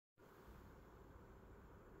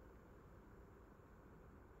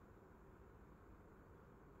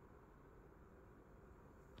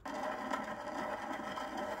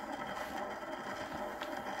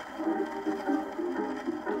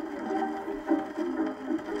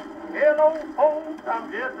Hello, folks,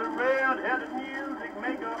 I'm just a red-headed music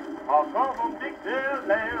maker. I come from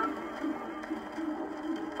Dixieland.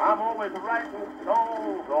 I'm always writing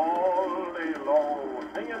songs all day long,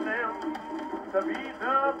 singing them to be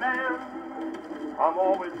the band. I'm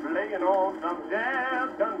always playing on some jazz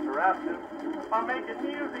contraption. I'm making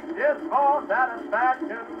music just for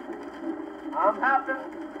satisfaction. I'm happy,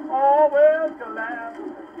 always glad.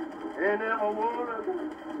 Ain't never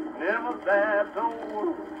worried, never sad. So,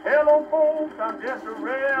 hello folks, I'm just a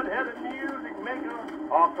red-headed music maker.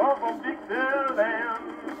 I come from Dixieland.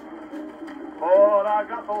 But I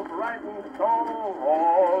got those writing songs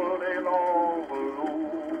all day long blue.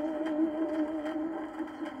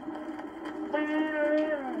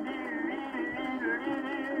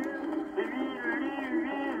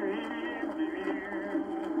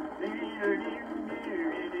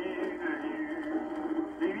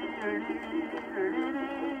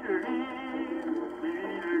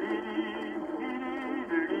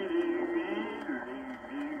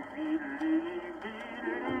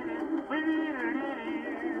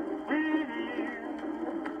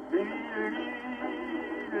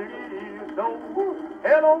 So,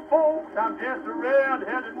 hello folks, I'm just a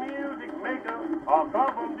red-headed music maker. I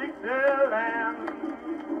come from Dixieland.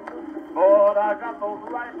 But I got those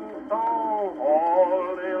writing songs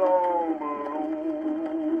all day long blues.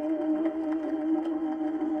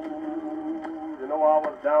 You know, I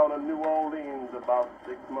was down in New Orleans about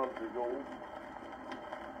 6 months ago.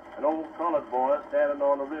 An old colored boy standing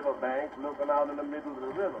on the riverbank looking out in the middle of the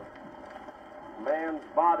river. A man's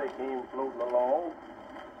body came floating along.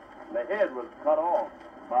 The head was cut off.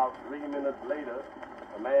 About 3 minutes later,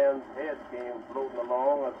 the man's head came floating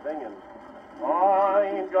along and singing, I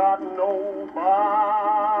ain't got nobody.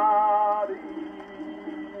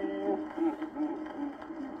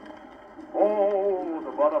 Oh,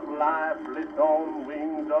 the butterfly flits on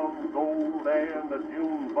wings of gold and the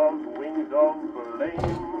June bug's wings of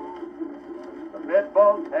flame. The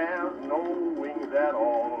bedbug has no wings at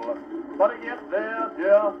all, but yet they're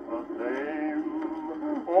just the same.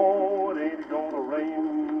 Oh, it ain't gonna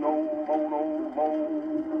rain no more, no more.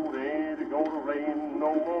 It ain't gonna rain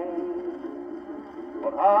no more.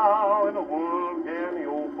 But how in the world can the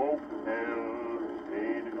old folks tell?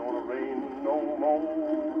 It ain't gonna rain no more.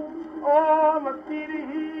 Oh, mosquito,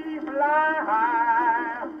 he fly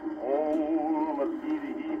high. Oh, mosquito,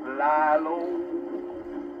 he fly low.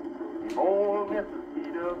 If old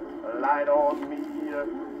mosquito light on me,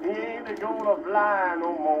 he ain't gonna fly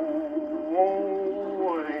no more.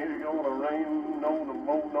 It ain't gonna rain no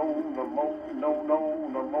more, no more,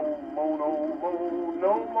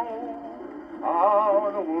 no more. How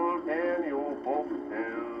in the world can the old folks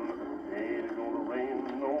tell? Ain't it gonna rain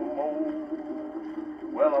no more?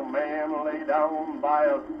 Well, a man lay down by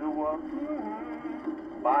a sewer,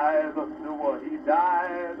 by the sewer he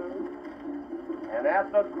died, and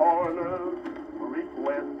at the coroner's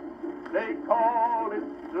request, they called it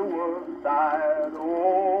suicide.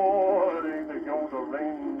 Oh, it ain't gonna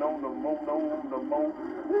rain no more, no more.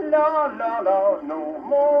 La, la, la, no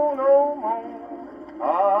more, no more.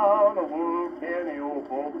 How in the world can the old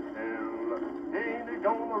folks tell? Ain't it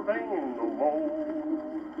gonna rain no more?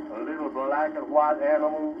 A little black and white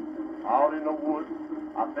animal out in the woods.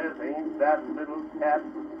 I says, ain't that little cat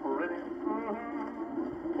pretty?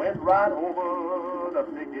 Went right over to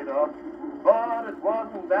pick it up, but it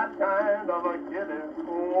wasn't that kind of a kitty.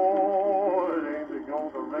 Oh, it ain't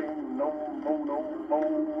gonna rain no more, no more.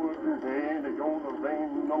 Ain't it gonna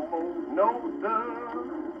rain no more, no sir.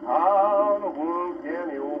 How in the world can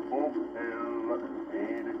the old folks tell?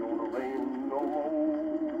 Ain't it gonna rain no more?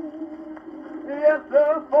 Yes,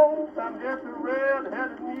 sir, folks, I'm just a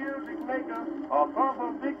red-headed music maker. I come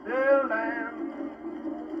from Dixieland.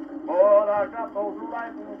 But I got those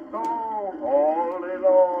writing songs all day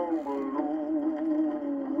long blue.